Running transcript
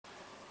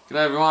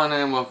G'day everyone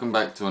and welcome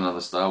back to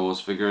another Star Wars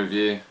figure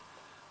review.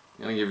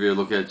 I'm going to give you a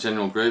look at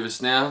General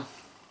Grievous now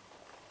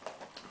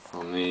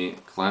from the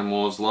Clone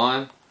Wars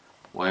line,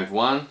 Wave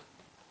 1.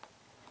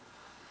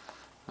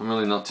 I'm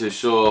really not too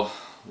sure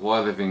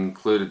why they've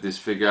included this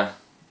figure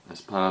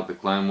as part of the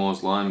Clone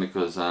Wars line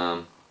because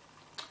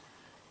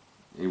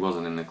he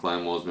wasn't in the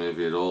Clone Wars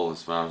movie at all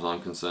as far as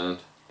I'm concerned.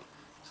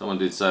 Someone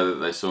did say that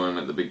they saw him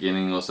at the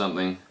beginning or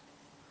something,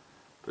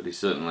 but he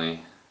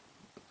certainly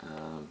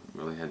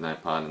really had no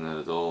part in it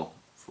at all,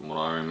 from what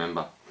I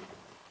remember.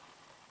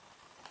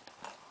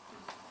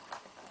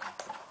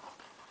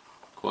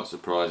 Quite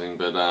surprising,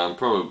 but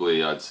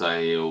probably I'd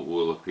say he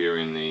will appear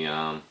in the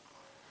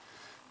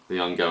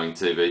ongoing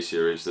TV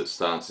series that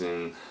starts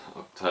in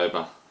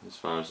October, as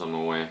far as I'm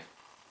aware.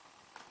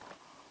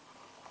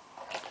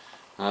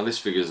 This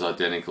figure is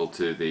identical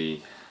to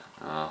the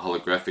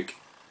holographic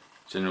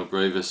General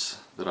Grievous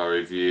that I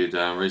reviewed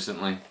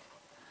recently,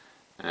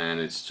 and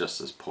it's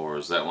just as poor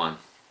as that one.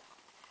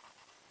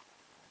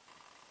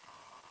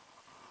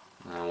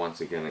 Once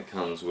again, it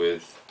comes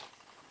with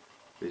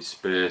these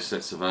spare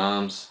sets of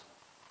arms.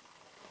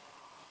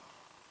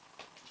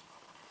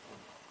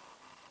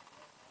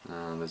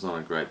 There's not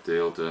a great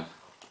deal to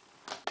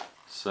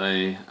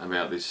say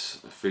about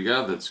this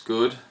figure that's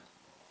good.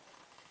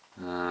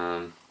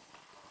 So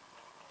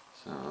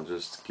I'll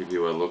just give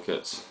you a look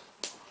at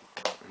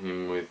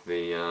him with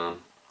the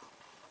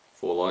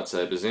 4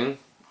 lightsabers in.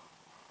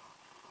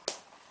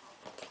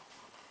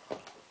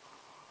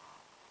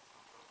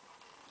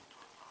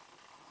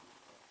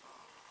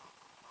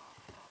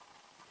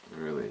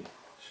 Really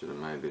should have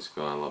made this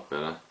guy a lot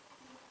better.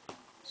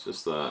 It's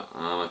just the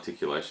arm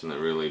articulation that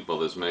really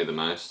bothers me the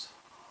most.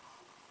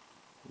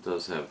 It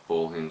does have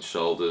ball hinge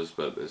shoulders,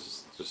 but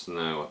there's just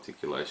no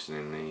articulation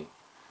in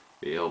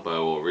the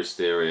elbow or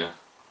wrist area.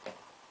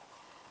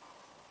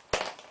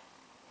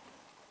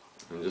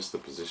 And just the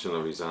position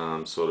of his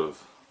arm sort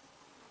of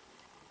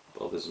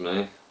bothers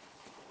me.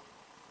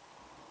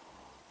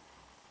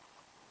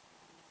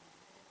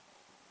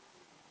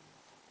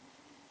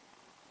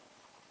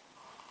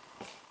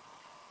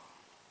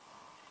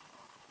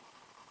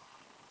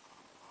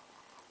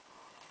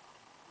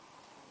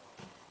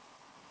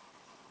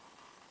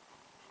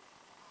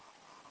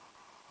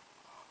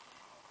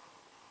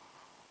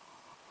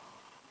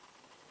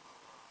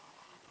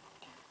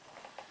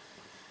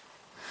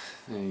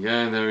 There you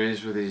go, there he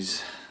is with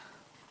his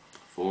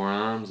 4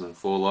 arms and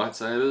 4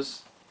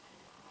 lightsabers.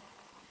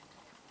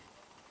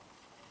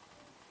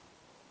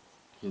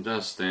 He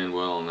does stand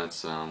well, and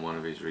that's one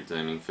of his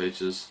redeeming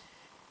features.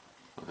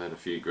 I've had a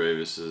few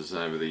Grievouses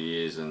over the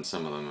years and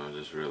some of them are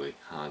just really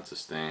hard to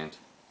stand.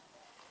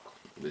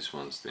 This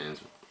one stands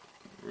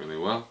really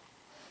well.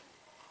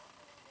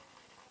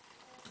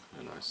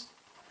 And I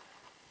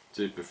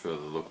do prefer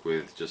the look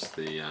with just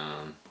the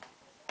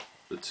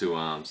 2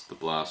 arms, the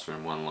blaster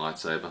and 1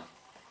 lightsaber.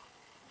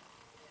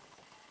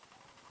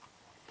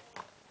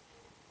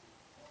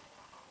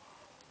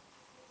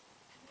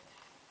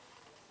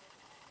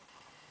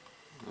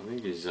 I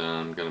think he's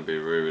going to be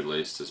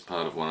re-released as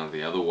part of one of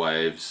the other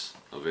waves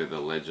of either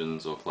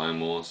Legends or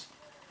Clone Wars,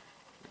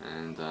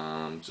 and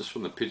just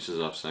from the pictures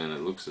I've seen,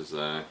 it looks as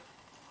though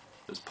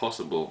it's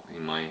possible he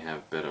may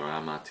have better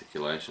arm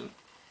articulation.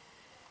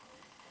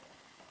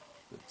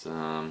 But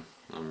I'm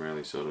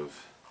really sort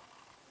of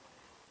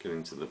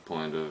getting to the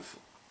point of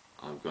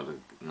I've got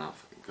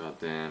enough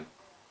goddamn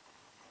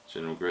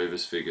General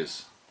Grievous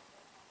figures,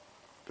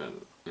 but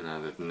you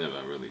know, they've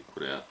never really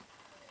put out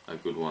a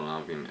good one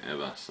of him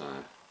ever, so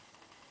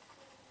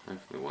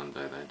hopefully one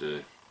day they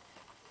do.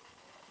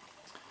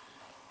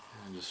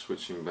 And just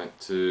switching back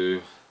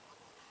to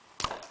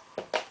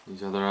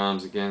these other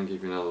arms again,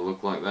 give you another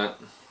look like that.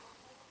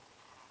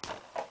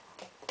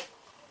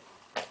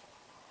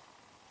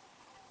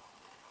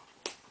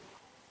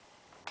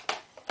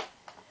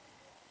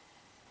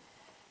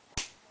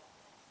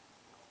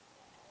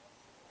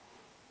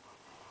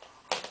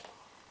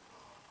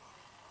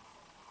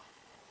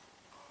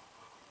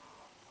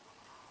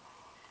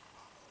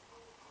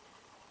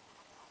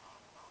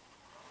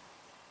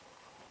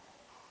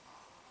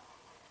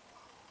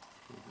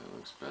 That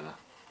looks better.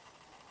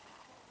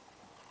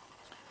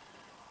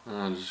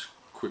 I'll just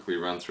quickly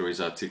run through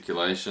his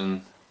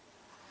articulation.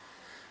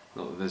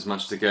 Not that there's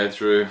much to go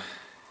through.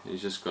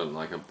 He's just got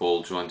like a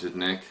ball jointed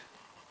neck,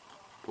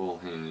 ball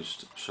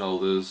hinged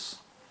shoulders.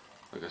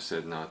 Like I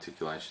said, no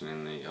articulation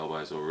in the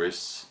elbows or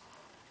wrists.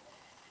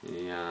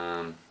 He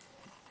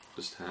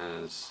just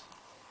has,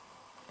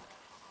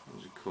 what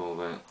would you call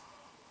that?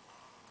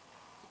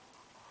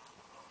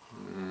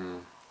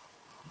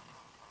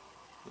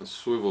 A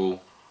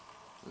swivel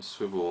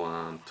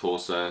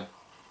torso,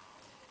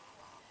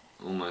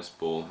 almost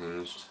ball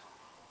hinged.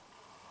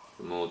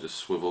 The more just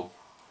swivel.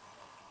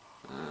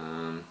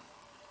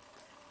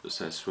 Just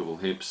has swivel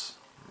hips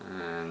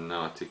and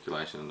no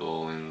articulation at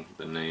all in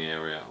the knee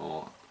area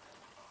or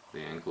the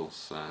ankles,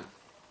 so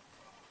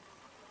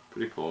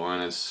pretty poor.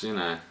 And it's, you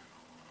know,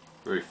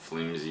 very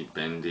flimsy,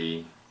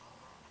 bendy,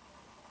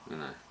 you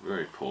know,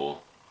 very poor.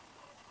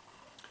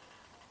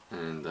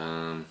 And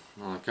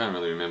well, I can't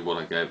really remember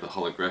what I gave the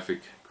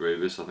holographic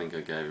Grievous. I think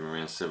I gave him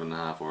around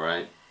 7.5 or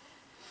 8.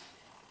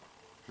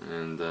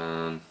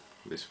 And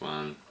this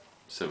one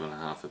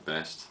 7.5 at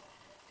best.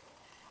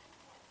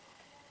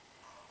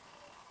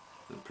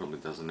 It probably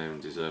doesn't even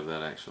deserve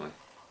that actually.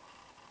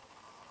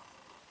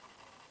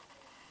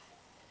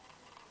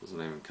 Doesn't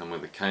even come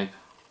with a cape.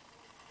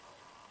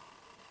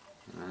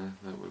 No,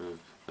 that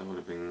would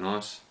have been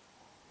nice.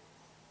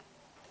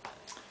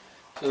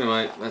 So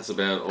anyway, that's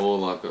about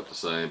all I've got to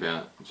say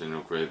about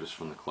General Grievous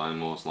from the Clone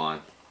Wars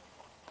line.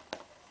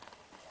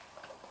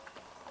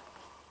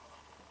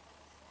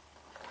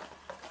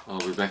 I'll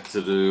be back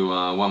to do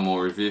one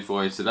more review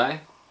for you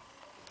today.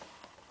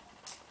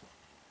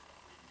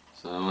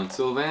 So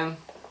until then,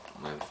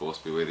 may the Force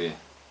be with you.